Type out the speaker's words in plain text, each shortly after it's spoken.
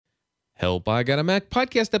Help, I Got a Mac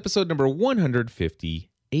podcast episode number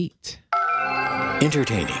 158.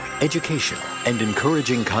 Entertaining, educational, and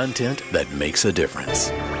encouraging content that makes a difference.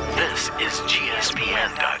 This is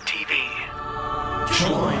GSPN.TV.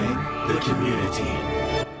 Join the community.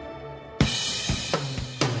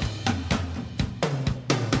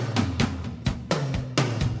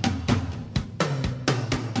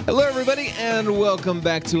 Hello, everybody, and welcome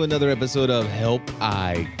back to another episode of Help,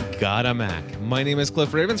 I Got a Mac. My name is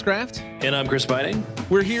Cliff Ravenscraft. And I'm Chris Biding.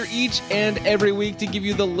 We're here each and every week to give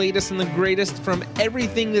you the latest and the greatest from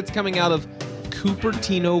everything that's coming out of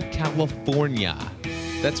Cupertino, California.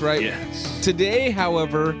 That's right. Yes. Today,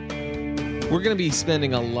 however, we're going to be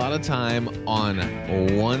spending a lot of time on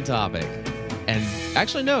one topic. And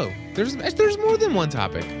actually, no, there's more than one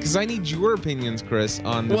topic, because I need your opinions, Chris,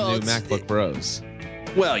 on the new MacBook Pros.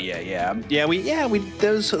 Well, yeah. We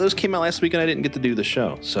those came out last week, and I didn't get to do the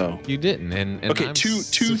show. So You didn't, and okay, two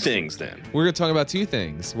things then. We're going to talk about two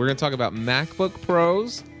things. We're going to talk about MacBook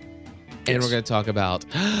Pros, and we're going to talk about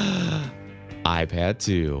iPad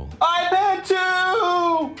 2.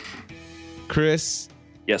 iPad 2. Chris,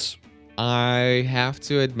 Yes. I have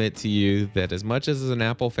to admit to you that as much as an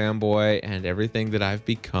Apple fanboy and everything that I've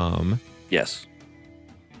become, Yes.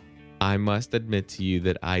 I must admit to you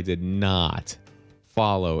that I did not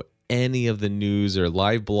follow any of the news or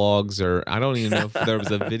live blogs, or I don't even know if there was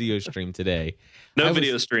a video stream today. No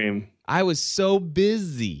video stream. I was so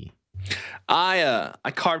busy. I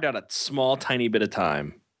carved out a small, tiny bit of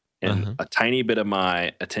time and a tiny bit of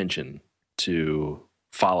my attention to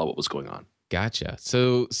follow what was going on. Gotcha.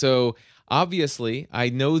 So obviously I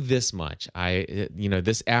know this much.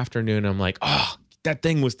 This afternoon I'm like, oh, that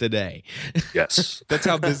thing was today. Yes. That's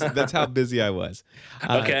how busy I was.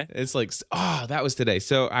 Okay. It's like, oh, that was today.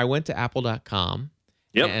 So I went to apple.com.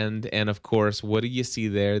 Yep. And of course, what do you see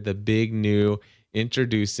there? The big new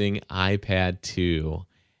introducing iPad 2.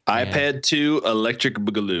 iPad 2 Electric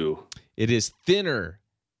Boogaloo. It is thinner,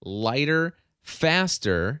 lighter,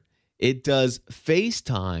 faster. It does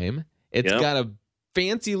FaceTime. It's got a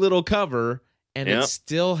fancy little cover, and it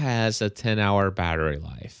still has a 10-hour battery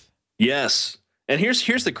life. Yes. And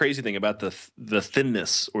here's the crazy thing about the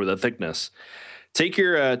thinness or the thickness. Take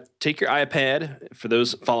your iPad, for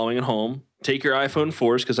those following at home. Take your iPhone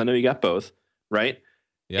 4s, because I know you got both, right?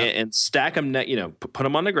 Yeah. And stack them, put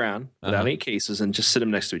them on the ground without any cases, and just sit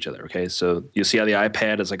them next to each other. Okay, so you see how the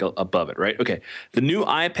iPad is like above it, right? Okay, the new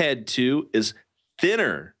iPad 2 is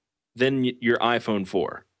thinner than your iPhone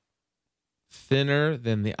 4. Thinner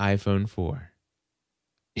than the iPhone 4.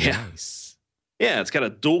 Yeah. Nice. Yeah, it's got a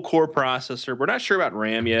dual core processor. We're not sure about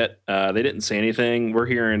RAM yet. They didn't say anything. I'm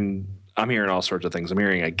hearing all sorts of things. I'm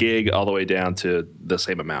hearing a gig all the way down to the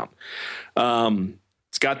same amount.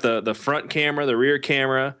 It's got the front camera, the rear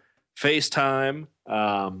camera, FaceTime.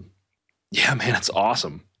 Yeah, man, it's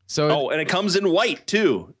awesome. And it comes in white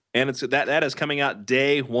too. And that is coming out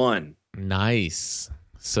day one. Nice.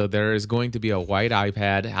 So there is going to be a white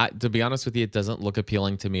iPad. To be honest with you, it doesn't look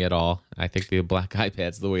appealing to me at all. I think the black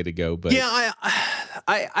iPad's the way to go. But yeah,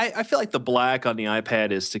 I feel like the black on the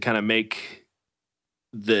iPad is to kind of make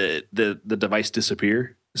the device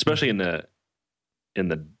disappear, especially at night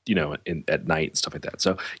and stuff like that.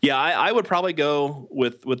 So yeah, I would probably go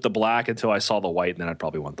with the black until I saw the white, and then I'd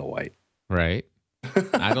probably want the white. Right.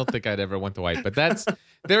 I don't think I'd ever want the white, but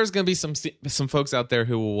there's going to be some folks out there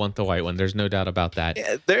who will want the white one. There's no doubt about that.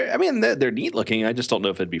 Yeah, they're neat looking. I just don't know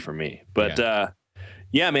if it'd be for me. But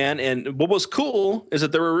yeah, man. And what was cool is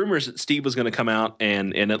that there were rumors that Steve was going to come out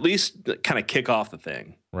and at least kind of kick off the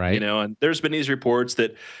thing, right? And there's been these reports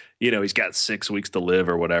that he's got 6 weeks to live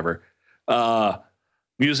or whatever.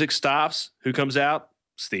 Music stops. Who comes out?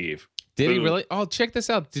 Steve. Did he really? Oh, check this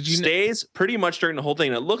out. Did you stays pretty much during the whole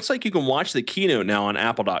thing? It looks like you can watch the keynote now on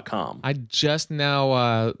apple.com. I just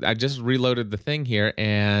reloaded the thing here,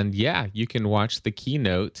 and yeah, you can watch the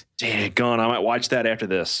keynote. Daggone, I might watch that after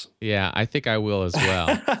this. Yeah, I think I will as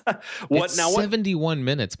well. It's 71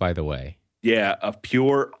 minutes, by the way. Yeah, of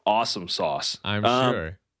pure awesome sauce. I'm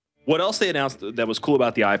sure. What else they announced that was cool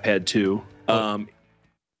about the iPad 2?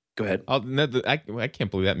 Go ahead. I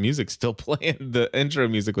can't believe that music's still playing. The intro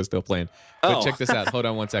music was still playing. But check this out. Hold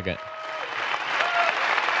on one second.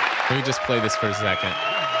 Let me just play this for a second.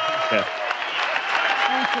 Yeah.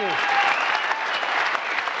 Thank you.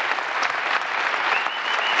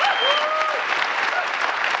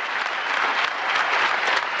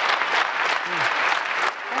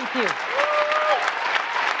 Thank you.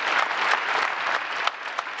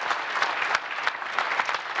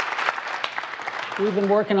 We've been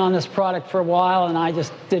working on this product for a while, and I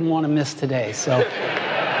just didn't want to miss today. So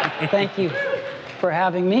thank you for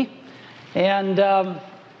having me. And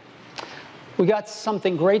We got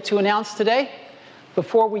something great to announce today.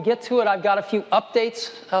 Before we get to it, I've got a few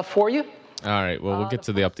updates for you. All right. Well, we'll get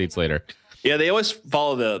to the updates later. Yeah, they always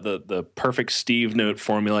follow the perfect Steve note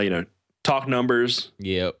formula. Talk numbers.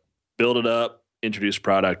 Yep. Build it up. Introduce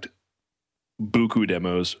product. Buku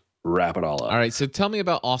demos. Wrap it all up. All right. So tell me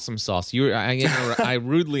about awesome sauce. I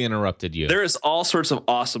rudely interrupted you. There is all sorts of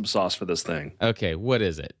awesome sauce for this thing. Okay. What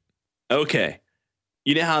is it? Okay.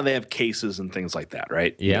 You know how they have cases and things like that,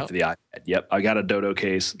 right? Yeah. For the iPad. Yep. I got a Dodo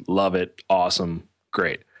case. Love it. Awesome.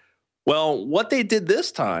 Great. Well, what they did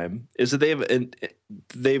this time is that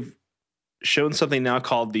they've shown something now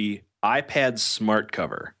called the iPad Smart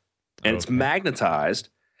Cover, and it's magnetized,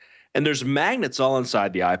 and there's magnets all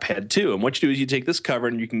inside the iPad too. And what you do is you take this cover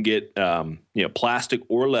and you can get plastic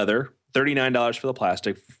or leather. $39 for the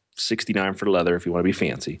plastic, $69 for the leather if you want to be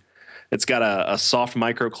fancy. It's got a soft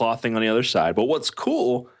microcloth thing on the other side. But what's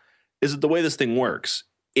cool is that the way this thing works,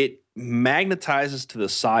 it magnetizes to the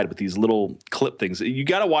side with these little clip things. You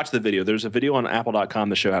got to watch the video. There's a video on apple.com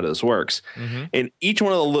to show how this works. Mm-hmm. And each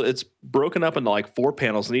one of it's broken up into like 4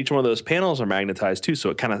 panels, and each one of those panels are magnetized too.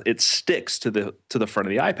 So it sticks to the front of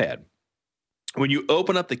the iPad. When you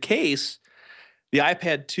open up the case, the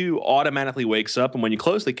iPad 2 automatically wakes up, and when you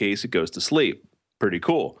close the case, it goes to sleep. Pretty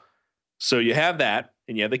cool. So you have that,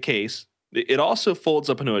 and you have the case. It also folds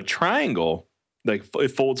up into a triangle. Like it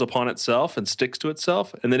folds upon itself and sticks to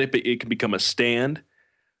itself, and then it can become a stand,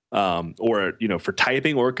 or for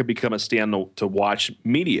typing, or it could become a stand to watch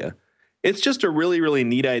media. It's just a really, really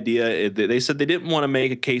neat idea. They said they didn't want to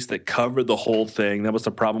make a case that covered the whole thing. That was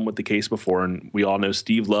the problem with the case before, and we all know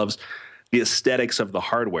Steve loves the aesthetics of the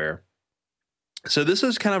hardware. So this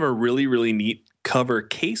is kind of a really, really neat cover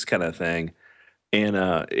case kind of thing, and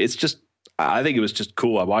I think it was just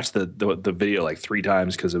cool. I watched the video like 3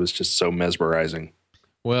 times because it was just so mesmerizing.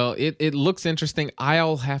 Well, it looks interesting.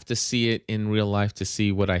 I'll have to see it in real life to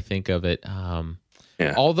see what I think of it.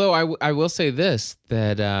 Yeah. Although I will say this,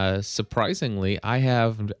 that surprisingly, I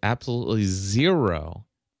have absolutely zero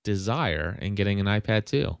desire in getting an iPad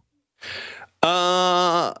 2.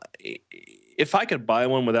 If I could buy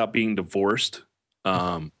one without being divorced,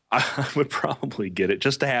 I would probably get it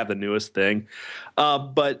just to have the newest thing.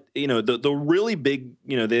 But the really big,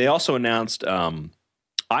 they also announced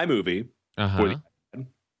iMovie,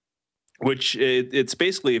 which it's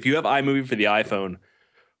basically, if you have iMovie for the iPhone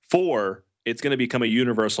 4, it's going to become a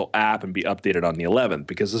universal app and be updated on the 11th,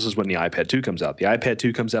 because this is when the iPad 2 comes out. The iPad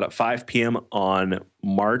 2 comes out at 5 p.m. on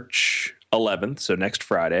March 11th, so next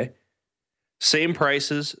Friday. Same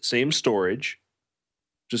prices, same storage.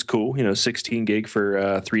 Just cool, 16 gig for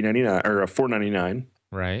 $399 or $499.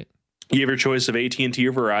 Right. You have your choice of AT&T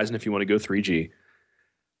or Verizon if you want to go 3G.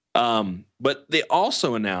 But they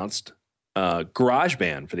also announced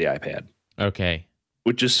GarageBand for the iPad. Okay.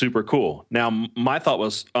 Which is super cool. Now, my thought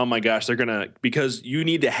was, oh my gosh, because you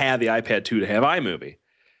need to have the iPad 2 to have iMovie.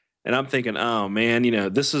 And I'm thinking, oh man,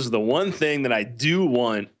 this is the one thing that I do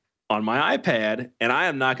want on my iPad, and I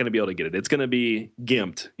am not going to be able to get it. It's going to be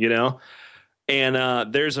gimped,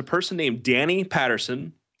 And there's a person named Danny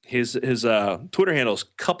Patterson. His Twitter handle is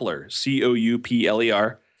Coupler,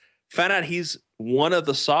 Coupler. Found out he's one of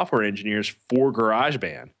the software engineers for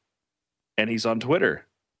GarageBand, and he's on Twitter.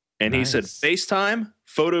 And He said FaceTime,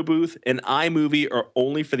 Photo Booth, and iMovie are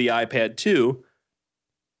only for the iPad 2.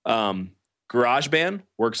 GarageBand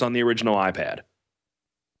works on the original iPad.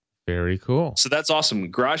 Very cool. So that's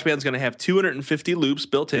awesome. GarageBand's going to have 250 loops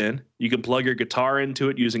built in. You can plug your guitar into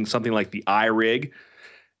it using something like the iRig,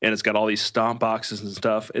 and it's got all these stomp boxes and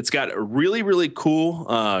stuff. It's got a really, really cool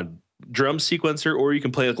drum sequencer, or you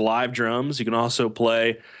can play like live drums. You can also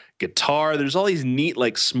play guitar. There's all these neat,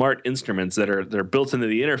 like smart instruments that are built into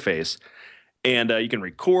the interface, and you can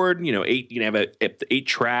record. 8. You can have 8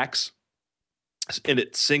 tracks. And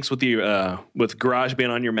it syncs with with GarageBand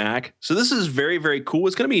on your Mac. So this is very, very cool.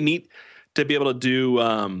 It's going to be neat to be able to do,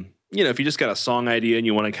 if you just got a song idea and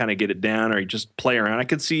you want to kind of get it down, or you just play around. I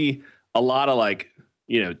could see a lot of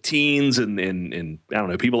teens and I don't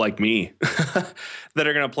know, people like me that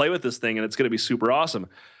are going to play with this thing, and it's going to be super awesome.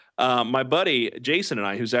 My buddy Jason and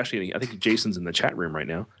I, who's actually, I think Jason's in the chat room right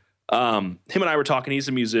now. Him and I were talking. He's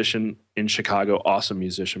a musician in Chicago. Awesome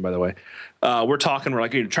musician, by the way. We're talking. We're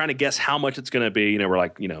like trying to guess how much it's going to be. We're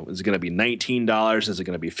like, is it going to be $19? Is it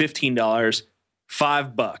going to be $15?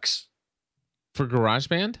 $5 for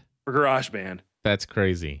GarageBand? For GarageBand. That's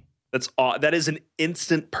crazy. That is an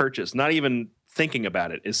instant purchase. Not even thinking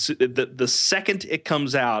about it. The second it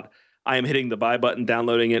comes out, I am hitting the buy button,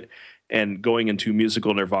 downloading it, and going into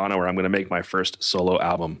musical nirvana, where I'm going to make my first solo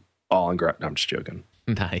album all in I'm just joking.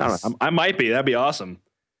 Nice. I might be. That'd be awesome.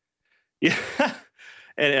 Yeah.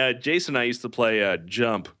 And Jason and I used to play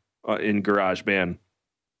Jump in GarageBand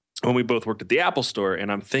when we both worked at the Apple Store,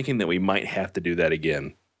 and I'm thinking that we might have to do that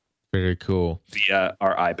again Very cool. via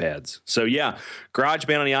our iPads. So yeah,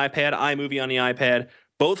 GarageBand on the iPad, iMovie on the iPad,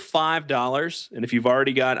 both $5. And if you've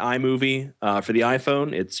already got iMovie for the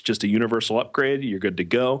iPhone, it's just a universal upgrade. You're good to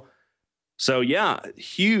go. So yeah,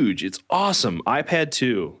 huge. It's awesome. iPad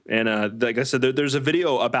 2. And like I said, there's a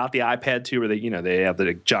video about the iPad 2 where they have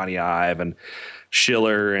the Johnny Ive and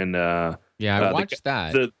Schiller and Yeah, I watched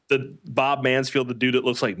that. The Bob Mansfield, the dude that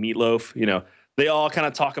looks like Meatloaf, they all kind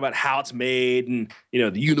of talk about how it's made and, the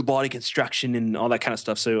unibody construction and all that kind of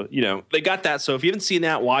stuff. So, they got that. So if you haven't seen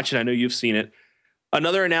that, watch it. I know you've seen it.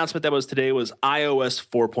 Another announcement that was today was iOS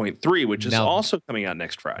 4.3, which is also coming out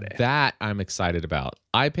next Friday. That I'm excited about.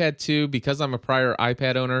 iPad 2, because I'm a prior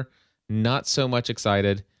iPad owner, not so much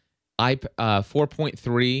excited.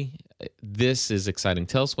 4.3, this is exciting.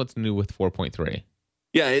 Tell us what's new with 4.3.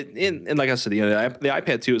 Yeah, and like I said, the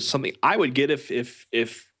iPad 2 is something I would get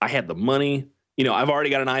if I had the money. I've already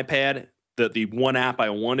got an iPad. The one app I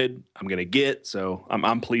wanted, I'm gonna get. So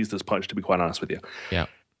I'm pleased as punch, to be quite honest with you. Yeah.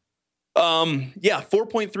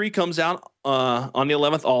 4.3 comes out on the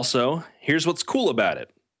 11th. Also, here's what's cool about it: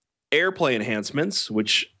 AirPlay enhancements,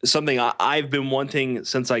 which is something I've been wanting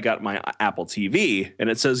since I got my Apple TV. And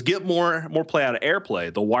it says, get more play out of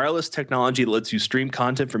AirPlay, the wireless technology that lets you stream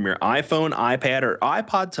content from your iPhone, iPad, or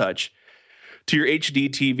iPod Touch to your HD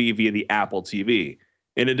TV via the Apple TV.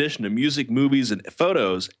 In addition to music, movies, and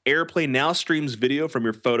photos, AirPlay now streams video from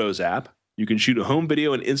your Photos app. You can shoot a home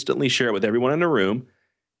video and instantly share it with everyone in the room.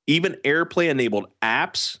 Even AirPlay-enabled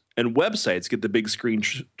apps and websites get the big screen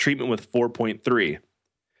treatment with 4.3.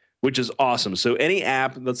 Which is awesome. So any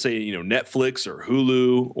app, let's say, Netflix or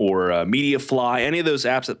Hulu or MediaFly, any of those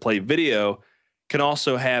apps that play video can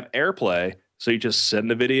also have AirPlay. So you just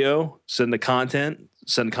send the video, send content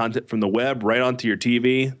from the web right onto your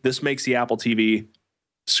TV. This makes the Apple TV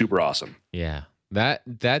super awesome. Yeah,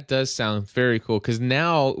 that does sound very cool, because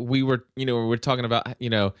now we're talking about,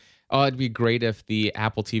 it'd be great if the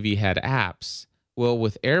Apple TV had apps. Well,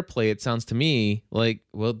 with AirPlay, it sounds to me like,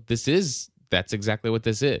 that's exactly what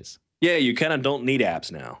this is. Yeah, you kind of don't need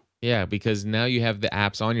apps now. Yeah, because now you have the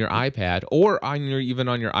apps on your iPad or even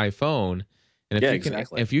on your iPhone. And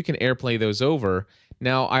if you can AirPlay those over.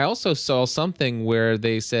 Now, I also saw something where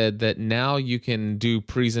they said that now you can do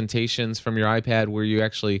presentations from your iPad where you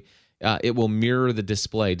actually it will mirror the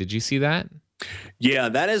display. Did you see that? Yeah,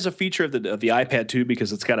 that is a feature of the iPad 2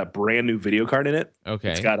 because it's got a brand new video card in it.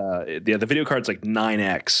 Okay. It's got the video card's like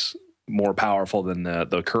 9x more powerful than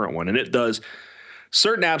the current one, and it does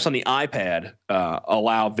certain apps on the iPad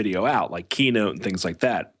allow video out, like Keynote and things like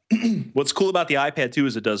that. What's cool about the iPad 2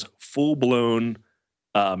 is it does full-blown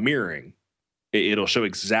mirroring. It'll show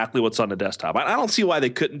exactly what's on the desktop. I don't see why they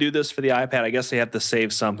couldn't do this for the iPad. I guess they have to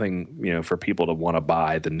save something, for people to want to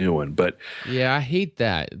buy the new one. But yeah, I hate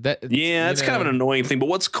that. It's kind of an annoying thing. But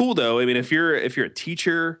what's cool though, I mean, if you're a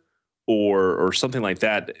teacher or something like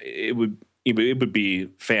that, it would be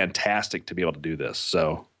fantastic to be able to do this.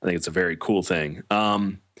 So I think it's a very cool thing.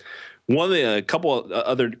 A couple of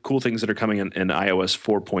other cool things that are coming in iOS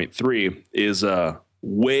 4.3 is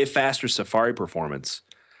way faster Safari performance.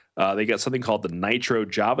 They got something called the Nitro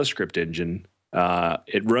JavaScript engine.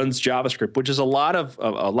 It runs JavaScript, which is a lot of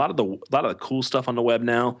the cool stuff on the web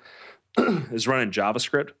now is running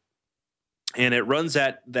JavaScript, and it runs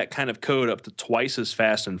that kind of code up to twice as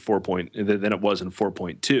fast than it was in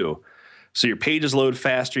 4.2. So your pages load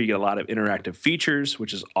faster. You get a lot of interactive features,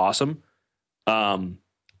 which is awesome.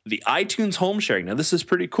 The iTunes home sharing. Now, this is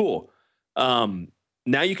pretty cool.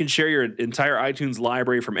 Now you can share your entire iTunes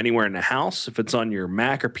library from anywhere in the house. If it's on your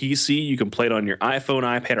Mac or PC, you can play it on your iPhone,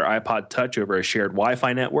 iPad, or iPod Touch over a shared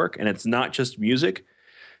Wi-Fi network. And it's not just music.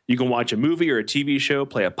 You can watch a movie or a TV show,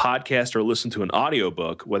 play a podcast, or listen to an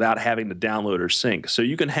audiobook without having to download or sync. So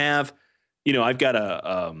you can have, I've got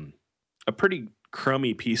a pretty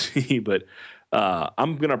crummy PC, but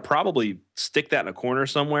I'm going to probably stick that in a corner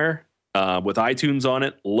somewhere with iTunes on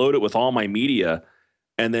it, load it with all my media,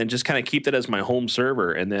 and then just kind of keep that as my home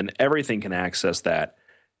server, and then everything can access that.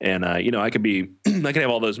 And I could have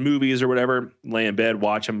all those movies or whatever, lay in bed,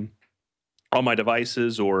 watch them on my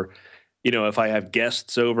devices, or if I have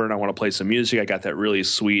guests over and I want to play some music, I got that really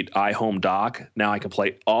sweet iHome dock. Now I can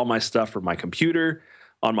play all my stuff from my computer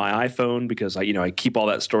on my iPhone because I keep all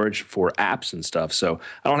that storage for apps and stuff. So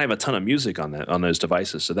I don't have a ton of music on those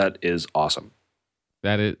devices. So that is awesome.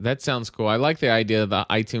 That sounds cool. I like the idea of the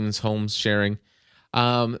iTunes home sharing.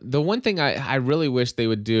 The one thing I really wish they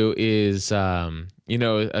would do is, a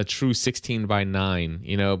true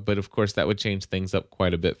 16:9, but of course that would change things up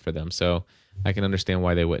quite a bit for them. So I can understand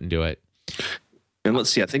why they wouldn't do it. And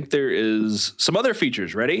let's see. I think there is some other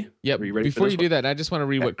features. Ready? Yep. Are you ready? Before you one? do that, I just want to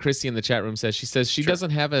read what Christy in the chat room says. She says she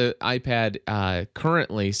doesn't have an iPad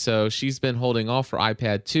currently, so she's been holding off for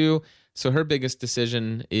iPad 2. So her biggest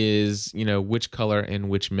decision is, which color and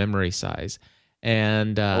which memory size.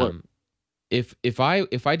 And if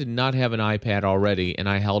I did not have an iPad already and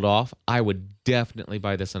I held off, I would definitely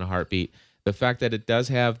buy this in a heartbeat. The fact that it does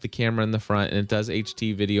have the camera in the front and it does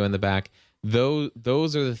HT video in the back.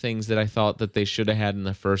 Those are the things that I thought that they should have had in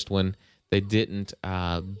the first one. They didn't,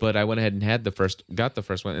 but I went ahead and got the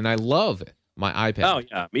first one, and I love my iPad. Oh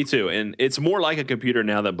yeah, me too. And it's more like a computer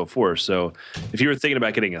now than before. So if you were thinking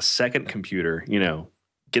about getting a second computer,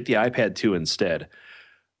 get the iPad 2 instead.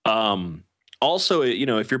 Also,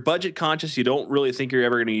 if you're budget conscious, you don't really think you're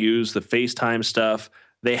ever going to use the FaceTime stuff.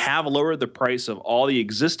 They have lowered the price of all the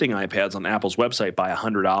existing iPads on Apple's website by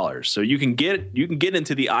 $100. So you can get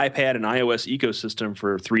into the iPad and iOS ecosystem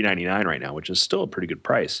for $399 right now, which is still a pretty good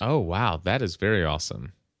price. Oh, wow. That is very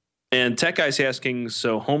awesome. And Tech Guy's asking,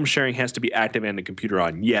 so home sharing has to be active and the computer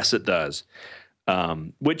on? Yes, it does.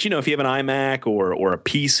 Which, if you have an iMac or a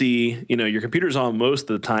PC, your computer's on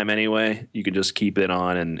most of the time anyway. You can just keep it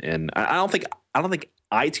on. And I don't think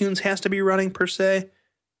iTunes has to be running per se.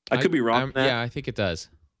 I could be wrong. Yeah, I think it does.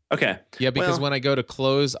 Okay. Yeah, because when I go to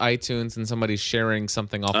close iTunes and somebody's sharing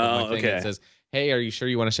something off of my thing, it says, "Hey, are you sure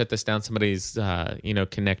you want to shut this down?" Somebody's,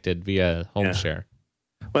 connected via home share.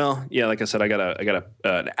 Well, yeah, like I said, I got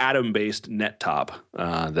an Atom-based net top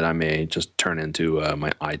that I may just turn into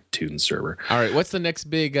my iTunes server. All right, what's the next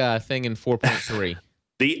big thing in 4.3?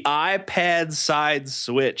 The iPad side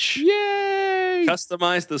switch. Yay!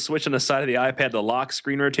 Customize the switch on the side of the iPad to lock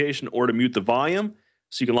screen rotation or to mute the volume.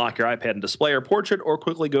 So you can lock your iPad in display or portrait or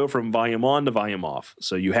quickly go from volume on to volume off.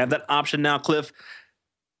 So you have that option now, Cliff.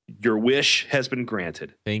 Your wish has been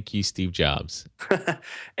granted. Thank you, Steve Jobs.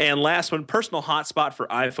 And last one, personal hotspot for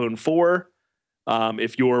iPhone 4.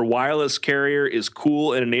 If your wireless carrier is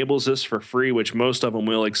cool and enables this for free, which most of them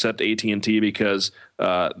will except AT&T because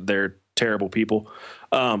they're terrible people.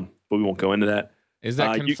 But we won't go into that. Is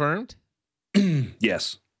that confirmed?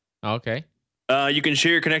 Yes. Okay. You can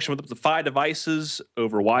share your connection with up to 5 devices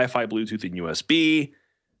over Wi-Fi, Bluetooth, and USB,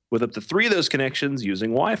 with up to 3 of those connections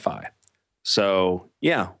using Wi-Fi. So,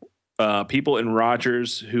 yeah, people in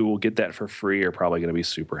Rogers who will get that for free are probably going to be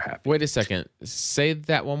super happy. Wait a second. Say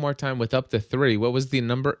that one more time with up to 3. What was the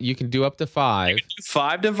number? You can do up to 5. You can do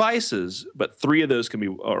 5 devices, but 3 of those can be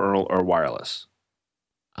are wireless.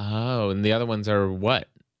 Oh, and the other ones are what?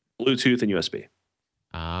 Bluetooth and USB.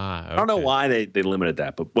 Ah, okay. I don't know why they limited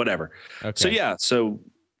that, but whatever. Okay. So yeah, so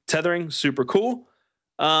tethering, super cool.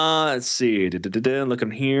 Let's see.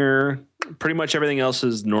 Looking here. Pretty much everything else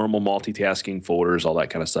is normal multitasking, folders, all that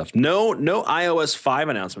kind of stuff. No iOS 5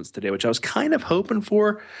 announcements today, which I was kind of hoping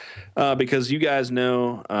for because you guys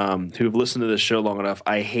know who've listened to this show long enough,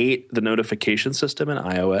 I hate the notification system in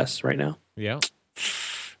iOS right now. Yeah.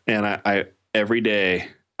 And I every day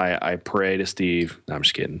I pray to Steve. No, I'm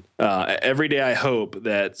just kidding. Every day I hope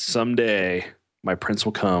that someday my prince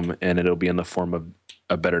will come and it'll be in the form of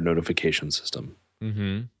a better notification system.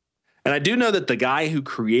 Mm-hmm. And I do know that the guy who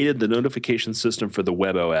created the notification system for the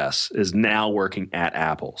WebOS is now working at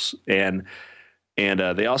Apple's. And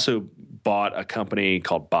they also bought a company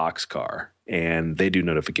called Boxcar, and they do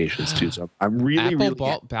notifications too. So I'm really, Apple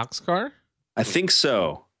bought Boxcar? I think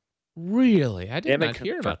so. Really? I did not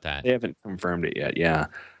hear about that. They haven't confirmed it yet. Yeah.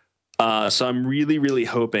 So I'm really, really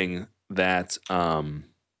hoping that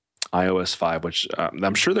iOS 5, which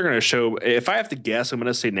I'm sure they're going to show. If I have to guess, I'm going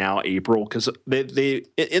to say now April, because they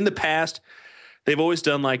in the past they've always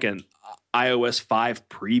done like an iOS 5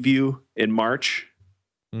 preview in March.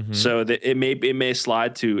 Mm-hmm. So that it may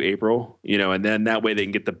slide to April, and then that way they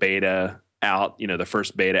can get the beta out, the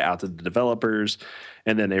first beta out to the developers,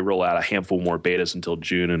 and then they roll out a handful more betas until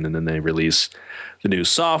June, and then they release the new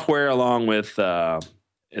software along with the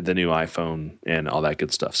new iPhone and all that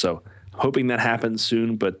good stuff. So hoping that happens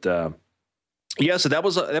soon, but yeah. So that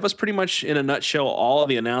was pretty much in a nutshell all of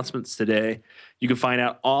the announcements today. You can find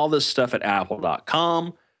out all this stuff at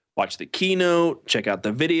apple.com. Watch the keynote, check out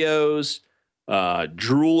the videos,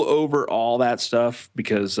 drool over all that stuff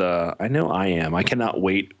because I know I am. I cannot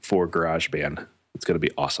wait for GarageBand. It's going to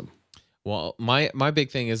be awesome. Well, my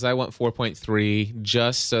big thing is I want 4.3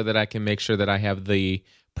 just so that I can make sure that I have the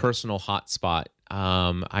personal hotspot.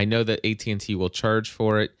 I know that AT&T will charge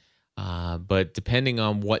for it. But depending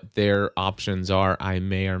on what their options are, I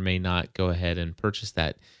may or may not go ahead and purchase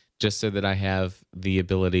that just so that I have the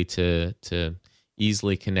ability to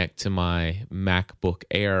easily connect to my MacBook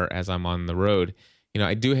Air as I'm on the road.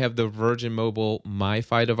 I do have the Virgin Mobile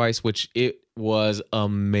MiFi device, which was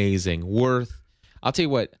amazing. I'll tell you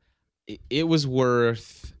what, it was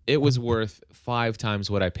worth 5 times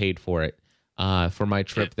what I paid for it for my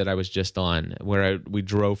trip that I was just on, where we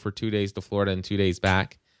drove for 2 days to Florida and 2 days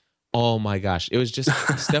back. Oh my gosh, it was just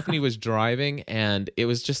Stephanie was driving, and it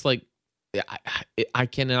was just like I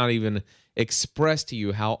cannot even express to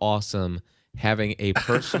you how awesome having a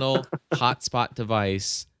personal hotspot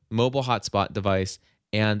device, mobile hotspot device,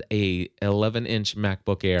 and a 11-inch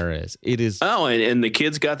MacBook Air is. It is. Oh, and the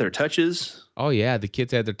kids got their touches. Oh yeah, the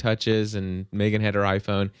kids had their touches, and Megan had her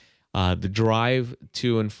iPhone. The drive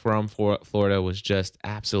to and from Florida was just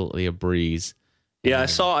absolutely a breeze. Yeah, I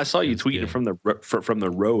saw you tweeting from the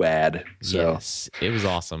ROAD. So. Yes, it was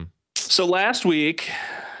awesome. So last week,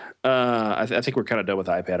 I think we're kind of done with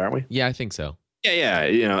iPad, aren't we? Yeah, I think so.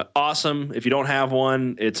 Yeah. Awesome. If you don't have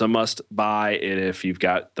one, it's a must buy. And if you've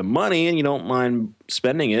got the money and you don't mind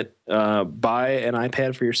spending it, buy an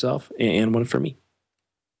iPad for yourself and one for me.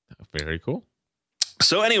 Very cool.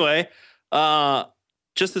 So anyway,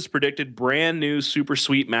 just as predicted, brand new super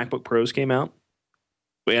sweet MacBook Pros came out.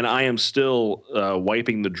 And I am still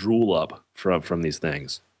wiping the drool up from these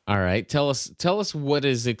things. All right. Tell us what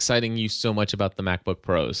is exciting you so much about the MacBook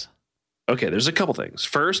Pros. Okay, there's a couple things.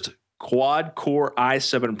 First, quad-core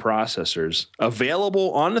i7 processors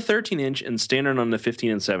available on the 13-inch and standard on the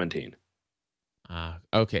 15 and 17.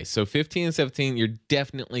 Okay, so 15 and 17, you're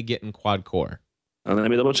definitely getting quad-core.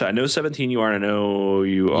 Let me double check. I know 17 you are, and I know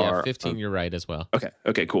you are. Yeah, 15 you're right as well.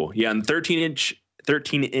 Okay, cool. Yeah, and 13-inch,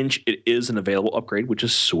 it is an available upgrade, which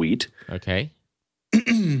is sweet. Okay.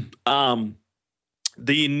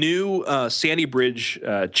 The new Sandy Bridge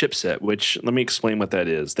chipset, which let me explain what that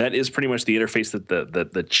is. That is pretty much the interface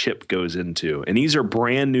that the chip goes into. And these are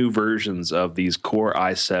brand new versions of these Core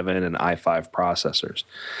i7 and i5 processors.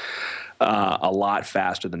 A lot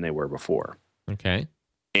faster than they were before. Okay.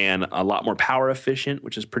 And a lot more power efficient,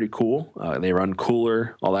 which is pretty cool. They run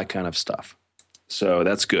cooler, all that kind of stuff. So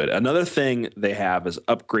that's good. Another thing they have is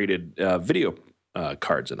upgraded video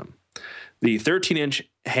cards in them. The 13-inch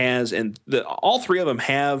has, and all three of them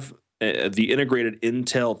have the integrated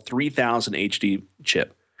Intel 3000 HD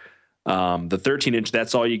chip. The 13-inch,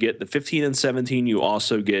 that's all you get. The 15 and 17, you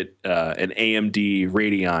also get an AMD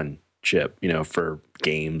Radeon chip, for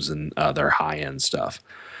games and other high-end stuff.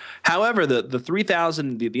 However, the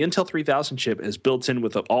 3000, the Intel 3000 chip is built in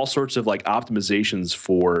with all sorts of like optimizations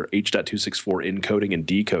for H.264 encoding and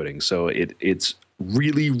decoding. So it's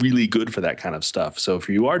really, really good for that kind of stuff. So if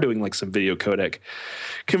you are doing like some video codec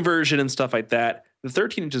conversion and stuff like that, the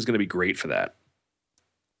 13-inch is going to be great for that.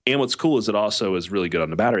 And what's cool is it also is really good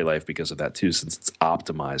on the battery life because of that too, since it's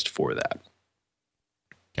optimized for that.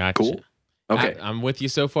 Gotcha. Cool. Okay. I'm with you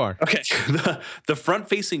so far. Okay. The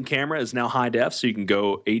front-facing camera is now high def, so you can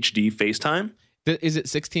go HD FaceTime. Is it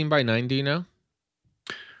 16 by 9, do you know?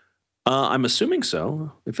 I'm assuming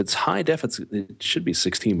so. If it's high def, it should be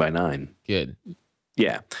 16 by 9. Good.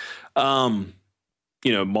 Yeah.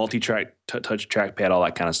 Multi-track, touch trackpad, all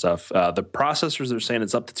that kind of stuff. The processors, they're saying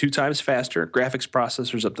it's up to 2 times faster. Graphics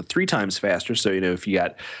processors up to 3 times faster. So, if you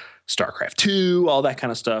got StarCraft 2, all that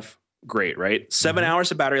kind of stuff, great, right? 7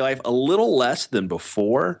 hours of battery life, a little less than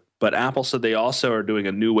before. But Apple said they also are doing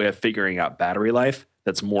a new way of figuring out battery life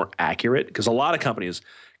that's more accurate, because a lot of companies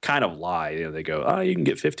kind of lie. They go, oh, you can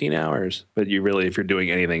get 15 hours. But you really, if you're doing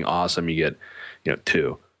anything awesome, you get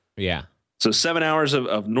 2. Yeah. So 7 hours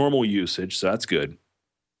of normal usage. So that's good.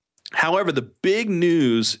 However, the big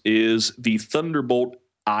news is the Thunderbolt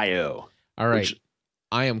IO. All right.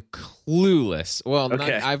 I am clueless. Well,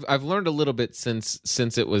 okay. I've learned a little bit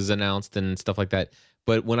since it was announced and stuff like that.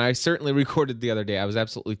 But when I certainly recorded the other day, I was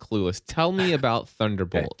absolutely clueless. Tell me about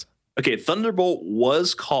Thunderbolt. Okay, Thunderbolt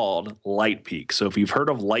was called Lightpeak. So if you've heard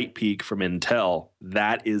of Lightpeak from Intel,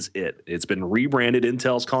 that is it. It's been rebranded.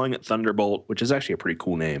 Intel's calling it Thunderbolt, which is actually a pretty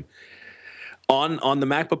cool name. On the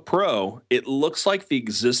MacBook Pro, it looks like the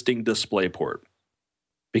existing DisplayPort,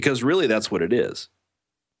 because really that's what it is.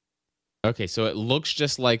 Okay, so it looks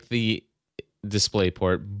just like the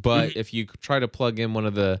DisplayPort, but if you try to plug in one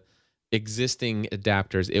of the existing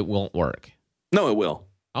adapters, it won't work. No, it will.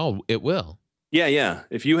 Oh, it will. Yeah.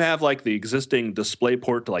 If you have like the existing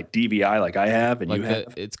DisplayPort to like DVI, like I have, and like you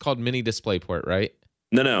have, it's called Mini DisplayPort, right?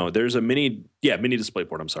 No, there's a mini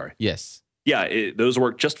DisplayPort. I'm sorry. Yes. Yeah, those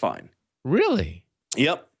work just fine. Really?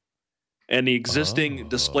 Yep. And the existing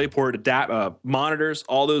DisplayPort monitors,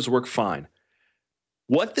 all those work fine.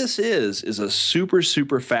 What this is a super,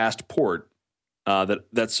 super fast port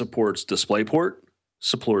that supports DisplayPort,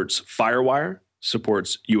 supports FireWire,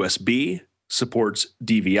 supports USB, supports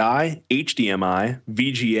DVI, HDMI,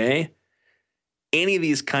 VGA, any of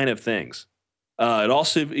these kind of things. It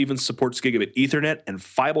also even supports gigabit Ethernet and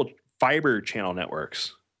fiber channel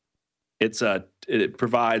networks. It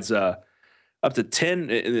provides up to 10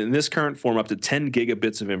 in this current form, up to 10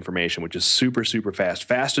 gigabits of information, which is super, super fast,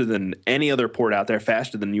 faster than any other port out there,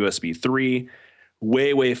 faster than USB 3,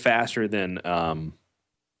 way, way faster than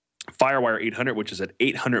FireWire 800, which is at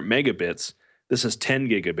 800 megabits. This is 10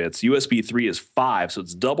 gigabits. USB 3 is 5, so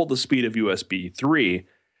it's double the speed of USB 3.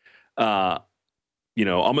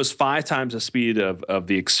 Almost 5 times the speed of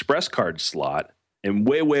the express card slot, and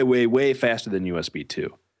way, way, way, way faster than USB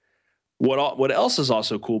 2. What else is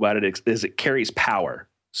also cool about it is it carries power.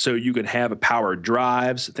 So you can have power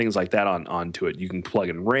drives, things like that onto it. You can plug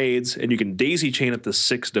in RAIDs, and you can daisy chain up to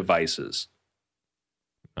 6 devices.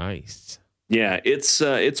 Nice. Yeah,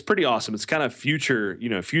 it's pretty awesome. It's kind of future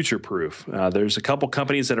proof. There's a couple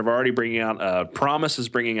companies that have already bringing out. Promise is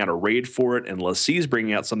bringing out a RAID for it, and LaCie is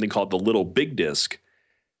bringing out something called the Little Big Disk.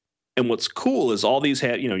 And what's cool is all these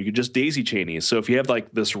you can just daisy chain these. So if you have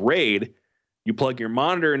like this RAID, you plug your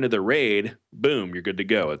monitor into the RAID, boom, you're good to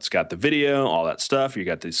go. It's got the video, all that stuff. You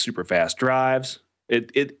got these super fast drives.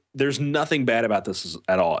 There's nothing bad about this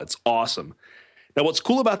at all. It's awesome. Now, what's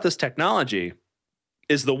cool about this technology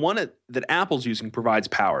is the one that Apple's using provides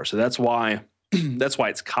power. So that's why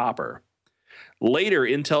it's copper. Later,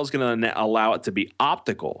 Intel's going to allow it to be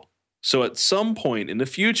optical. So at some point in the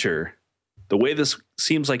future, the way this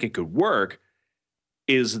seems like it could work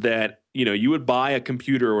is that you would buy a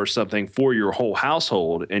computer or something for your whole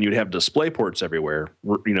household, and you'd have display ports everywhere,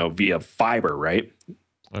 via fiber, right?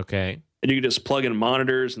 Okay. And you can just plug in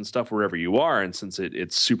monitors and stuff wherever you are. And since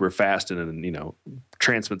it's super fast and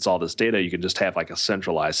transmits all this data, you can just have like a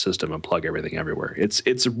centralized system and plug everything everywhere.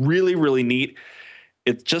 It's really, really neat.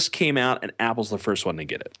 It just came out, and Apple's the first one to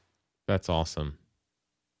get it. That's awesome.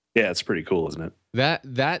 Yeah, it's pretty cool, isn't it?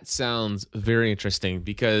 That sounds very interesting,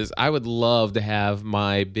 because I would love to have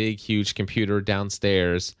my big, huge computer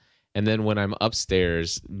downstairs, and then when I'm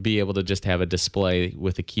upstairs, be able to just have a display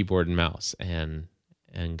with a keyboard and mouse and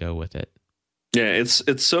go with it. Yeah,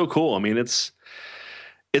 it's so cool. I mean, it's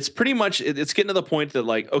pretty much it's getting to the point that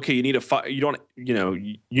like, okay, you need a FireWire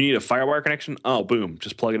connection. Oh, boom,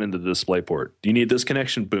 just plug it into the display port. Do you need this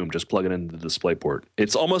connection? Boom, just plug it into the display port.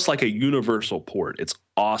 It's almost like a universal port. It's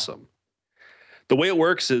awesome. The way it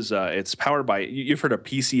works is it's powered by, you've heard of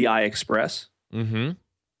PCI Express. Mm-hmm.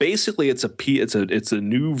 Basically, it's a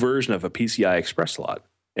new version of a PCI Express slot,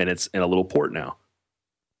 and it's in a little port now.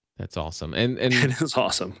 That's awesome. And it is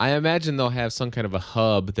awesome. I imagine they'll have some kind of a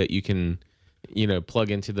hub that you can,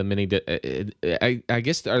 plug into the mini. I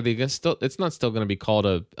guess are they still? It's not still going to be called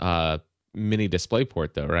a mini display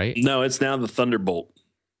port, though, right? No, it's now the Thunderbolt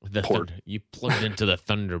port. You plugged into the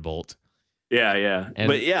Thunderbolt. Yeah.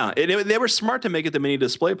 But yeah, they were smart to make it the mini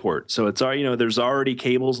display port. So it's there's already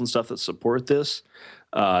cables and stuff that support this.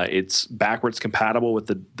 It's backwards compatible with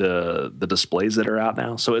the displays that are out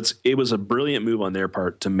now. So it was a brilliant move on their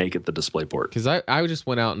part to make it the display port. Because I just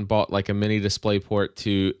went out and bought like a mini display port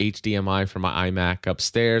to HDMI for my iMac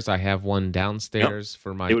upstairs. I have one downstairs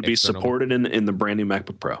for my. It would be supported in the brand new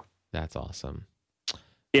MacBook Pro. That's awesome.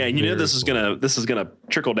 Yeah, and this is gonna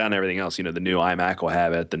trickle down to everything else. The new iMac will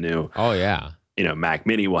have it. The new Mac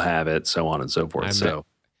Mini will have it. So on and so forth.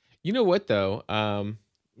 You know what though?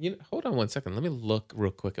 Hold on one second. Let me look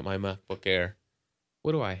real quick at my MacBook Air.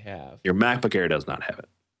 What do I have? Your MacBook Air does not have it.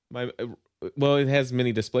 It has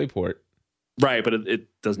mini display port. Right, but it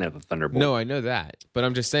doesn't have the Thunderbolt. No, I know that. But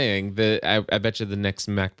I'm just saying that I bet you the next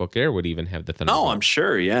MacBook Air would even have the Thunderbolt. Oh, I'm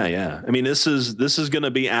sure. Yeah. I mean, this is going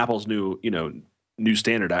to be Apple's new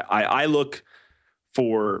standard. I look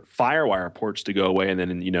for FireWire ports to go away, and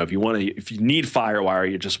then if you need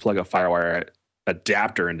FireWire, you just plug a FireWire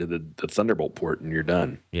adapter into the Thunderbolt port, and you're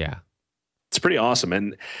done. Yeah, it's pretty awesome.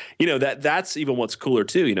 And that's even what's cooler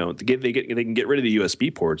too. They can get rid of the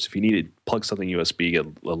USB ports if you need to plug something USB, get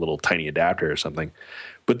a little tiny adapter or something.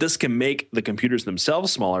 But this can make the computers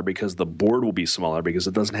themselves smaller because the board will be smaller because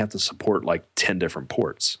it doesn't have to support like 10 different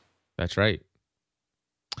ports. That's right.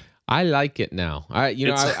 I like it now. I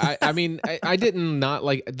mean, I didn't not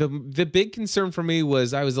like the big concern for me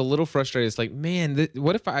was I was a little frustrated. It's like, man,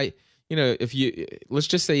 what if let's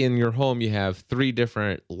just say in your home you have 3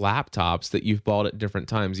 different laptops that you've bought at different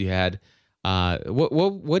times. You had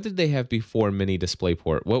what did they have before mini display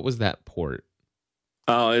port? What was that port?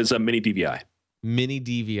 Oh, it's a mini DVI. Mini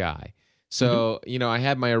DVI. So, I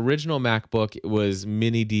had my original MacBook, it was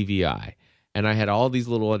mini DVI. And I had all these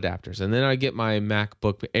little adapters, and then I get my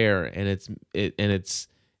MacBook Air, and it's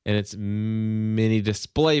mini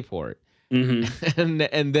display port, and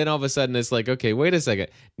then all of a sudden it's like, okay, wait a second,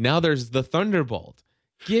 now there's the Thunderbolt,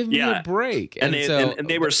 Give me a break. And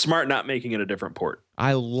they were smart not making it a different port.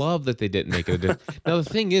 I love that they didn't make it a different. Now the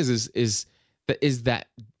thing is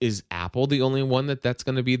Apple the only one that's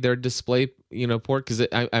going to be their display, port? Because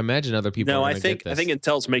I imagine other people. No, are I think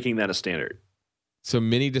Intel's making that a standard. So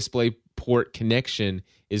mini display port connection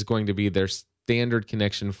is going to be their standard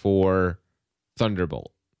connection for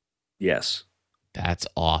Thunderbolt. Yes, that's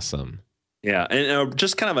awesome. Yeah, and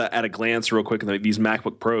just kind of at a glance, real quick, these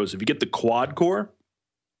MacBook Pros, if you get the quad core,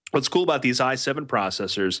 what's cool about these i7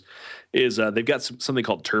 processors is they've got something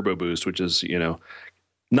called Turbo Boost, which is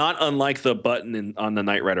not unlike the button on the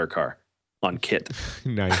Knight Rider car on Kit.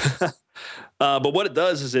 Nice. But what it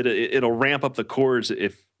does is it'll ramp up the cores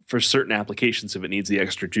for certain applications if it needs the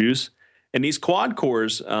extra juice. And these quad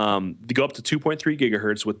cores, they go up to 2.3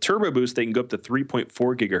 gigahertz. With Turbo Boost, they can go up to 3.4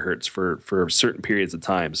 gigahertz for certain periods of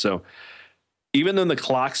time. So even though the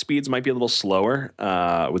clock speeds might be a little slower,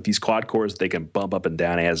 with these quad cores, they can bump up and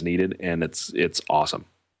down as needed, and it's awesome.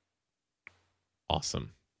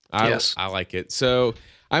 Awesome. Yes, I like it. So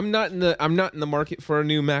I'm not in the market for a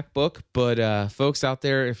new MacBook, but folks out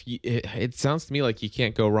there, it sounds to me like you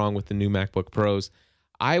can't go wrong with the new MacBook Pros.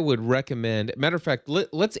 I would recommend. Matter of fact,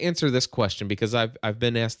 let's answer this question because I've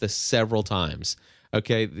been asked this several times.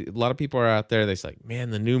 Okay, a lot of people are out there. They're like,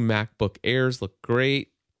 man, the new MacBook Airs look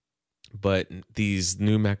great, but these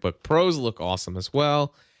new MacBook Pros look awesome as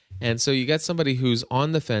well. And so you got somebody who's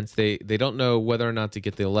on the fence. They don't know whether or not to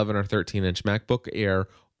get the 11 or 13 inch MacBook Air,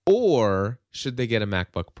 or should they get a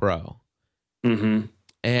MacBook Pro? Mm-hmm.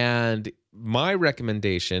 And my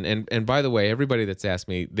recommendation, and by the way, everybody that's asked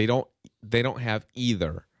me, they don't have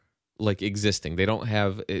either, like, existing. They don't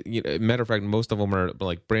have. Matter of fact, most of them are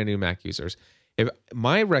like brand new Mac users. If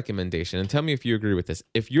my recommendation, and tell me if you agree with this,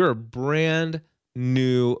 if you're a brand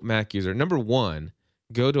new Mac user, number one,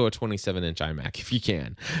 go to a 27-inch iMac if you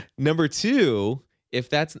can. Number two,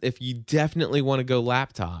 if you definitely want to go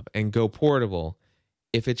laptop and go portable,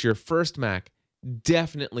 if it's your first Mac,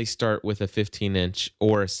 definitely start with a 15-inch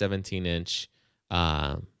or a 17-inch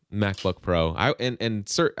MacBook Pro. I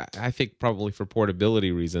think probably for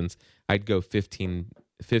portability reasons, I'd go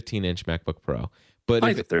 15-inch MacBook Pro. But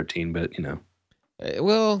I like 13, but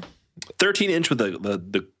well, 13-inch with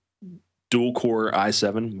the dual core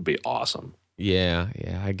i7 would be awesome. Yeah,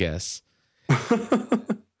 I guess.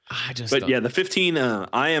 But yeah, the 15.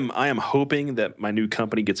 I am hoping that my new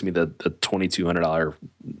company gets me the $2,200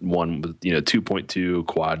 one with 2.2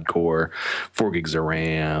 quad core, 4 gigs of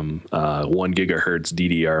RAM, 1 gigahertz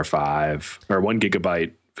DDR5 or 1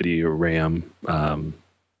 gigabyte video RAM.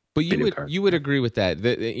 But you would agree with that?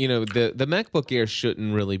 The MacBook Air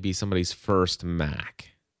shouldn't really be somebody's first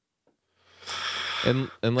Mac,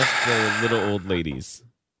 unless they're little old ladies.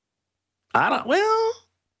 Well,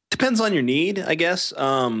 depends on your need, I guess.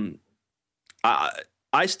 I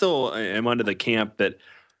still am under the camp that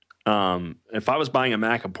if I was buying a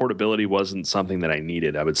Mac and portability wasn't something that I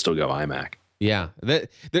needed, I would still go iMac. Yeah,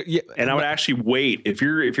 and I would actually wait. If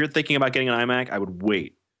you're thinking about getting an iMac, I would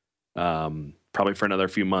wait probably for another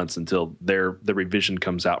few months until the revision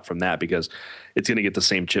comes out from that, because it's going to get the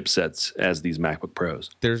same chipsets as these MacBook Pros.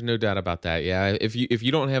 There's no doubt about that. Yeah, if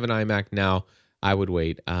you don't have an iMac now, I would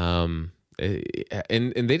wait. And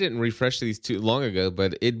they didn't refresh these too long ago,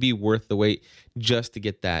 but it'd be worth the wait just to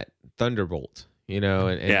get that Thunderbolt,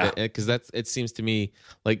 and because it seems to me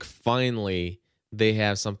like finally they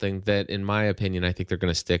have something that, in my opinion, I think they're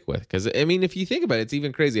going to stick with. Because I mean, if you think about it, it's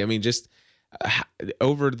even crazy. I mean, just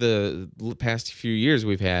over the past few years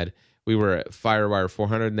we were at FireWire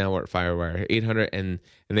 400, now we're at FireWire 800, and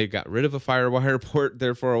they got rid of a FireWire port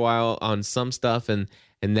there for a while on some stuff, and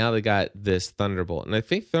now they got this Thunderbolt. And I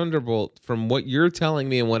think Thunderbolt, from what you're telling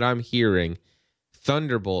me and what I'm hearing,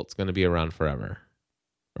 Thunderbolt's going to be around forever,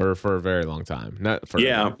 or for a very long time. Not forever.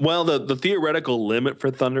 Yeah. Well, the theoretical limit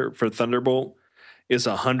for Thunderbolt is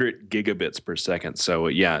 100 gigabits per second. So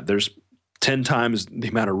yeah, there's 10 times the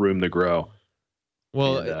amount of room to grow.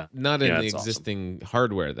 Well, not in the existing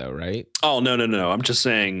hardware, though, right? Oh, no. I'm just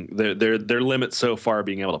saying their limit so far,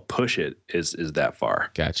 being able to push it, is that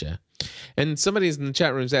far. Gotcha. And somebody's in the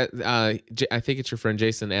chat room, I think it's your friend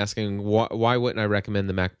Jason, asking why wouldn't I recommend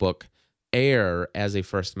the MacBook Air as a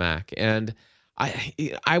first Mac? And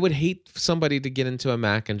I would hate somebody to get into a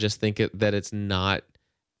Mac and just think that it's not.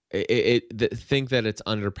 Think that it's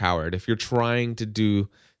underpowered. If you're trying to do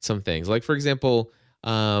some things, like for example,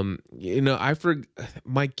 my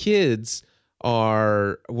kids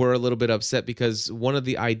were a little bit upset because one of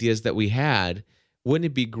the ideas that we had, wouldn't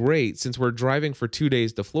it be great, since we're driving for 2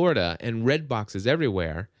 days to Florida and Redbox is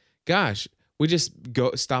everywhere? Gosh, we just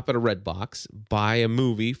stop at a Redbox, buy a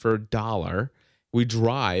movie for $1, we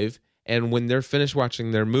drive, And when they're finished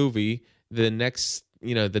watching their movie, the next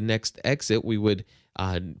exit, we would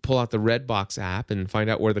pull out the Redbox app and find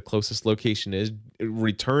out where the closest location is,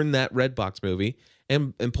 return that Redbox movie,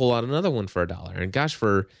 and pull out another one for $1. And gosh,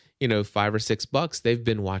 for $5 or $6, they've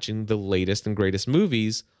been watching the latest and greatest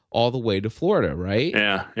movies all the way to Florida, right?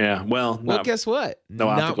 Yeah. Well, guess what?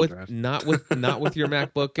 Not with your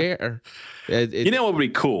MacBook Air. You know what would be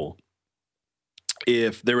cool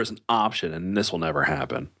if there was an option, and this will never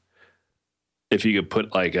happen. If you could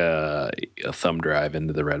put like a thumb drive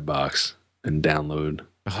into the Redbox and download.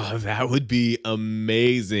 Oh, that would be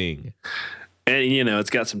amazing. And it's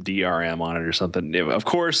got some DRM on it or something. Of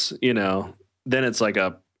course, then it's like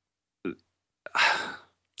a.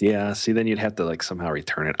 Yeah, see, then you'd have to like somehow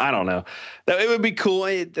return it. I don't know. It would be cool.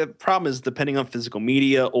 The problem is, depending on physical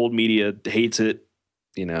media, old media hates it.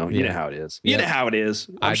 You know how it is. You know how it is.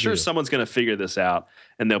 I'm sure someone's going to figure this out,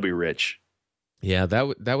 and they'll be rich. Yeah, that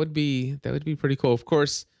would be pretty cool. Of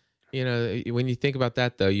course, when you think about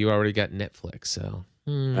that though, you already got Netflix, so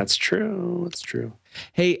That's true.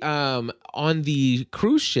 Hey, on the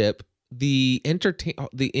cruise ship, the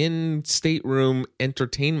in stateroom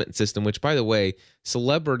entertainment system, which by the way,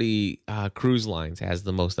 Celebrity Cruise Lines has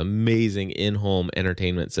the most amazing in-home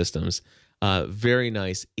entertainment systems. Very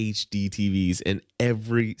nice HD TVs in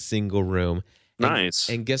every single room. Nice.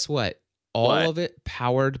 And guess what? All of it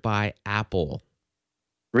powered by Apple.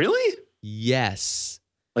 Really? Yes.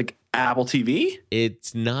 Like Apple TV?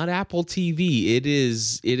 It's not Apple TV. It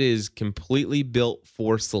is completely built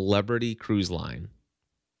for Celebrity Cruise Line.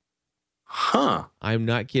 Huh. I'm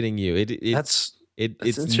not kidding you. It's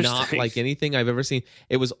not like anything I've ever seen.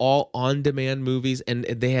 It was all on-demand movies, and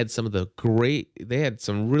they had some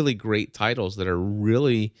really great titles that are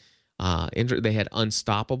really they had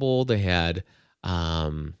Unstoppable. They had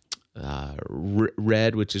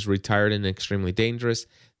Red, which is Retired and Extremely Dangerous.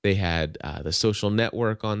 They had The Social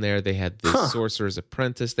Network on there. They had The Sorcerer's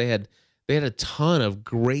Apprentice. They had a ton of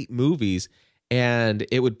great movies. And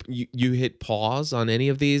it would you hit pause on any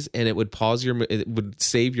of these, and it would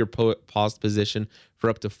save your paused position for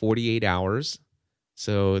up to 48 hours.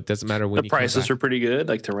 So it doesn't matter when the prices were pretty good,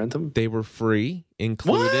 like to rent them. They were free,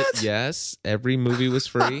 included. What? Yes, every movie was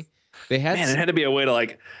free. They had it had to be a way to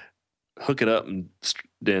like hook it up and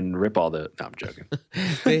then rip all the. No, I'm joking.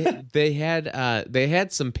 they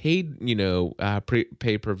had some paid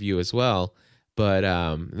pay per view as well. But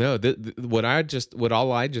no, what I just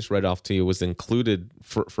read off to you was included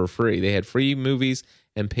for free. They had free movies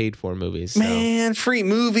and paid for movies. So. Man, free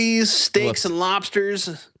movies, steaks and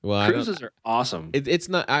lobsters. Well, cruises are awesome. It's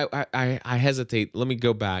not. I hesitate. Let me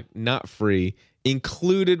go back. Not free,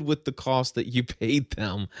 included with the cost that you paid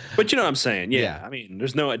them. But you know what I'm saying? Yeah. I mean,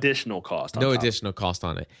 there's no additional cost. No additional cost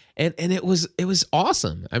on it, and it was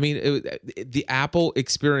awesome. I mean, the Apple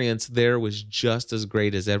experience there was just as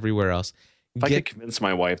great as everywhere else. If I could convince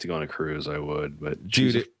my wife to go on a cruise, I would. But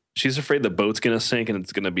she's afraid the boat's going to sink, and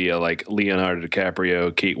it's going to be a like Leonardo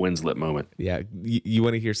DiCaprio, Kate Winslet moment. Yeah, you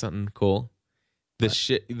want to hear something cool? The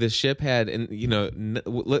ship had, and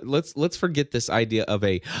let's forget this idea of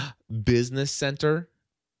a business center.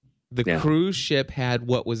 The cruise ship had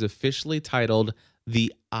what was officially titled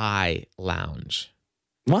the I Lounge.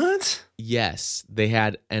 What? Yes, they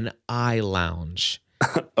had an I Lounge.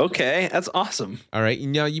 Okay, that's awesome. All right.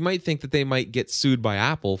 Now, you might think that they might get sued by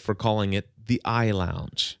Apple for calling it the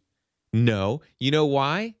iLounge. No. You know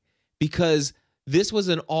why? Because this was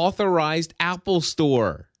an authorized Apple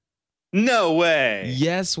store. No way.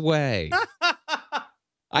 Yes way.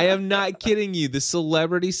 I am not kidding you. The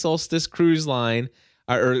Celebrity Solstice Cruise Line,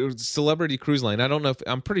 or Celebrity Cruise Line, I don't know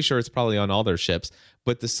I'm pretty sure it's probably on all their ships,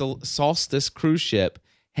 but the Solstice cruise ship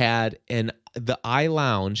had the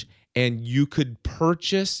iLounge, and you could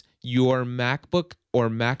purchase your MacBook or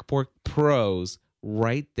MacBook Pros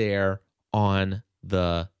right there on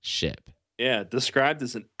the ship. Yeah, described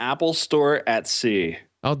as an Apple store at sea.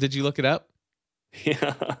 Oh, did you look it up?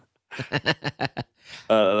 Yeah.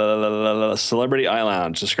 Celebrity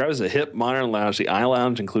iLounge. Described as a hip, modern lounge, the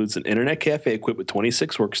iLounge includes an internet cafe equipped with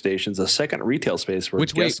 26 workstations, a second retail space where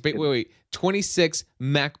wait. 26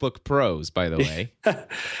 MacBook Pros, by the way.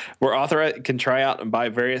 Where authorized can try out and buy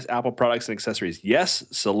various Apple products and accessories. Yes,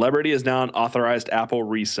 Celebrity is now an authorized Apple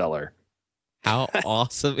reseller. How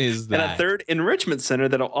awesome is that? And a third enrichment center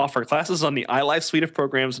that will offer classes on the iLife suite of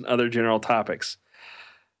programs and other general topics.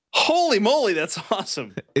 Holy moly, that's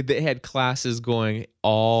awesome. They had classes going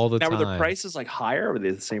all the time. Now, were the prices like higher, or were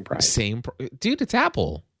they the same price? Dude, it's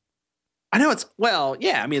Apple. I know it's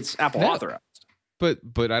Apple authorized.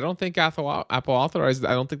 But I don't think Apple authorized.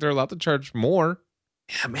 I don't think they're allowed to charge more.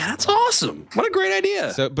 Yeah, man, that's awesome. What a great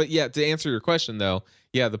idea. So, but yeah, to answer your question though,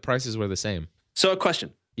 yeah, the prices were the same. So a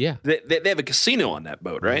question. Yeah. They have a casino on that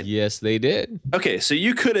boat, right? Yes, they did. Okay, so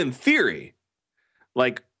you could, in theory,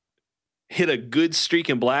 like hit a good streak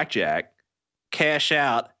in blackjack, cash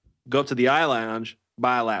out, go up to the iLounge,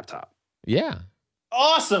 buy a laptop. Yeah.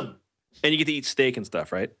 Awesome. And you get to eat steak and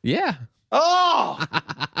stuff, right? Yeah. Oh.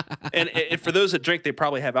 and for those that drink, they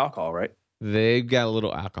probably have alcohol, right? They've got a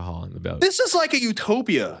little alcohol in the boat. This is like a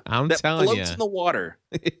utopia I'm that telling floats you. in the water.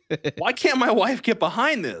 Why can't my wife get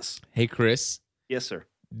behind this? Hey, Chris. Yes, sir.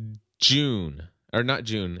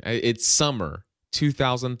 It's summer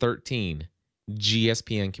 2013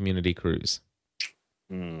 GSPN Community Cruise.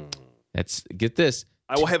 Get this.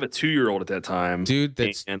 I will have a 2-year-old at that time. Dude,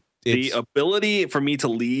 and the ability for me to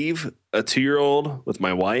leave a 2-year-old with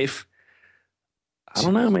my wife, I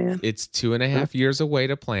don't know, man. It's 2.5 years away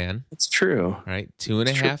to plan. It's true. All right,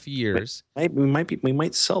 2.5 years. We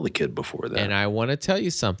might sell the kid before that. And I want to tell you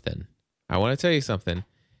something.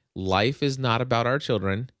 Life is not about our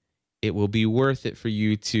children. It will be worth it for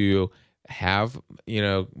you to have,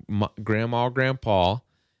 grandma or grandpa.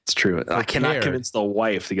 It's true. Prepared. I cannot convince the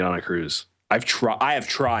wife to get on a cruise. I have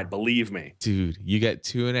tried. Believe me, dude. You got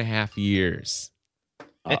 2.5 years.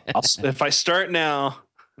 If I start now,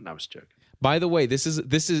 no, I was joking. By the way, this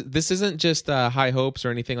isn't just high hopes or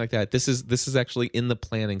anything like that. This is actually in the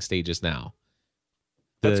planning stages now.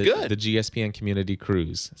 That's good. The GSPN Community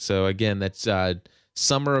Cruise. So again, that's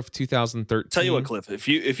summer of 2013. Tell you what, Cliff, if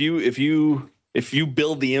you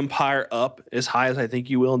build the empire up as high as I think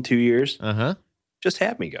you will in 2 years, just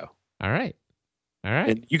have me go. All right.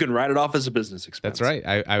 And you can write it off as a business expense. That's right.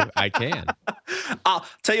 I can. I'll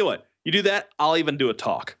tell you what. You do that, I'll even do a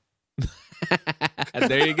talk.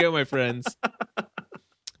 There you go, my friends.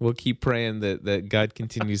 We'll keep praying that God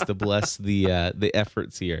continues to bless the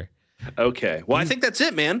efforts here. Okay. Well, I think that's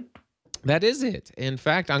it, man. That is it. In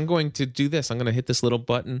fact, I'm going to do this. I'm going to hit this little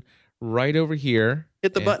button right over here.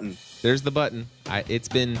 Hit the button. There's the button. It's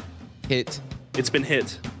been hit. It's been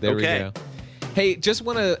hit. There we go. Hey, just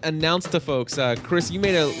want to announce to folks, Chris, you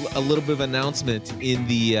made a little bit of announcement in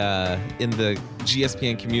the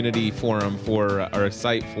GSPN community forum for our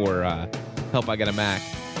site for Help I Got a Mac,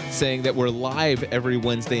 saying that we're live every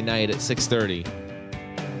Wednesday night at 6:30.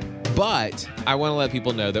 But I want to let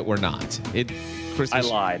people know that we're not. I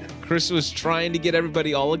lied. Chris was trying to get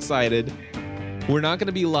everybody all excited. We're not going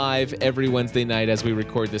to be live every Wednesday night as we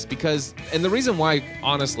record this and the reason why,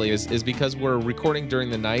 honestly, is because we're recording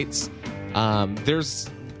during the nights. There's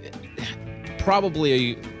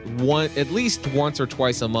probably at least once or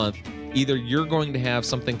twice a month, either you're going to have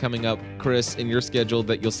something coming up, Chris, in your schedule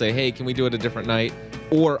that you'll say, hey, can we do it a different night?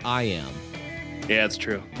 Or I am. Yeah, it's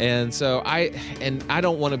true. And so I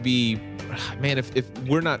don't want to be, man, if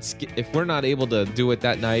we're not able to do it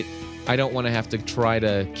that night, I don't want to have to try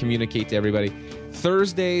to communicate to everybody.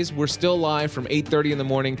 Thursdays, we're still live from 8:30 in the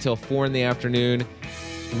morning till 4 in the afternoon.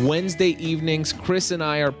 Wednesday evenings, Chris and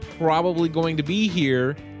I are probably going to be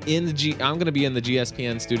here I'm going to be in the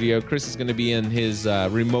GSPN studio. Chris is going to be in his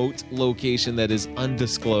remote location that is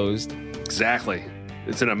undisclosed. Exactly.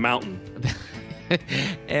 It's in a mountain.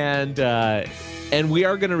 And we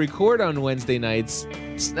are going to record on Wednesday nights.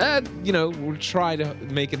 We'll try to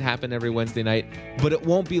make it happen every Wednesday night, but it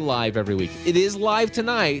won't be live every week. It is live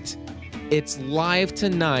tonight. It's live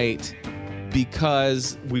tonight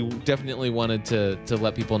because we definitely wanted to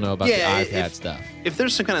let people know about the iPad stuff. If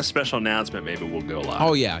there's some kind of special announcement, maybe we'll go live.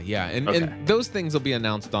 Oh, yeah. And those things will be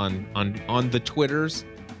announced on the Twitters.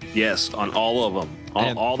 Yes, on all of them.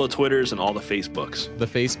 All the Twitters and all the Facebooks. The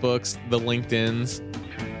Facebooks, the LinkedIns,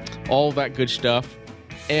 all that good stuff.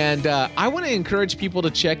 And I want to encourage people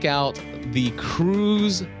to check out the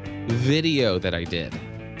cruise video that I did.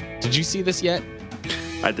 Did you see this yet?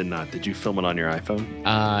 I did not. Did you film it on your iPhone?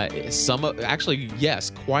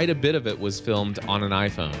 Yes, quite a bit of it was filmed on an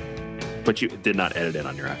iPhone. But you did not edit it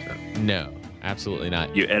on your iPhone? No, absolutely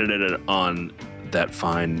not. You edited it on that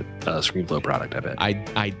fine ScreenFlow product, I bet.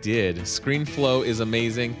 I did. ScreenFlow is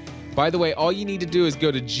amazing. By the way, all you need to do is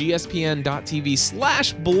go to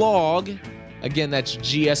gspn.tv/blog. Again, that's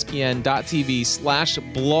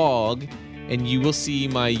gspn.tv/blog. And you will see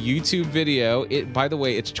my YouTube video. By the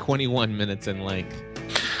way, it's 21 minutes in length.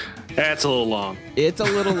 That's a little long. It's a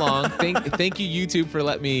little long. Thank you, YouTube, for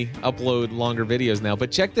letting me upload longer videos now.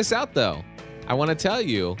 But check this out, though. I want to tell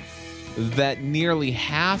you that nearly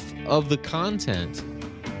half of the content,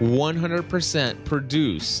 100%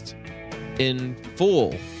 produced in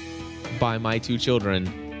full by my two children,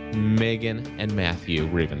 Megan and Matthew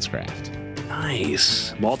Ravenscraft.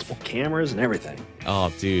 Nice. Multiple cameras and everything. Oh,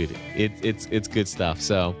 dude, it's good stuff.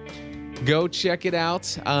 So Go check it out.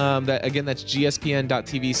 That's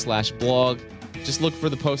gspn.tv/blog. Just look for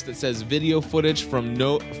the post that says video footage from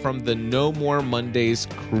the No More Mondays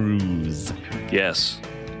cruise. Yes.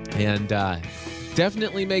 And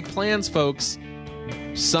definitely make plans, folks.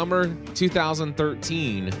 Summer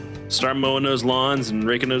 2013. Start mowing those lawns and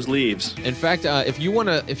raking those leaves. In fact, if you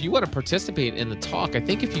wanna participate in the talk, I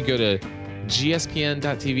think if you go to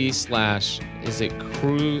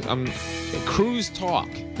gspn.tv/cruise talk.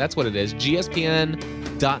 That's what it is.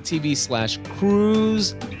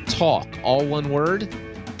 gspn.tv/cruise talk. All one word.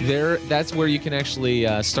 That's where you can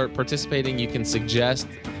actually start participating. You can suggest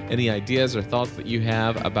any ideas or thoughts that you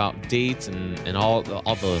have about dates and all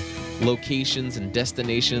the locations and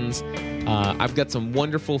destinations. I've got some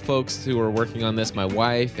wonderful folks who are working on this. My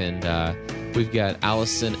wife, and we've got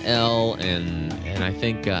Allison L. and I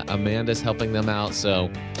think Amanda's helping them out. So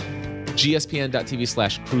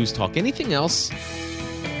gspn.tv/cruise talk. Anything else?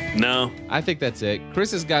 No. I think that's it.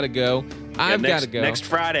 Chris has got to go. I've got to go. Next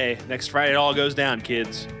Friday it all goes down,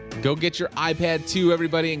 kids. Go get your iPad 2,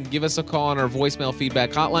 everybody, and give us a call on our voicemail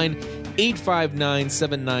feedback hotline,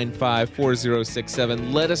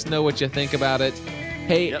 859-795-4067. Let us know what you think about it.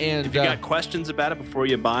 Hey, and if you got questions about it before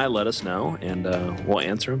you buy, let us know, and we'll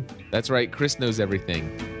answer them. That's right. Chris knows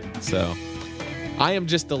everything. So I am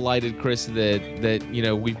just delighted, Chris,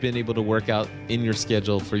 that we've been able to work out in your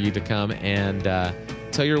schedule for you to come, and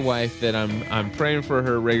tell your wife that I'm praying for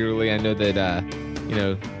her regularly. I know that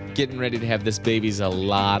getting ready to have this baby's a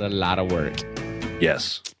lot of work.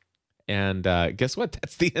 Yes. And guess what?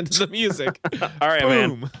 That's the end of the music. All right,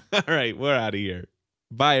 Boom. man. All right, we're out of here.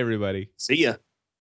 Bye, everybody. See ya.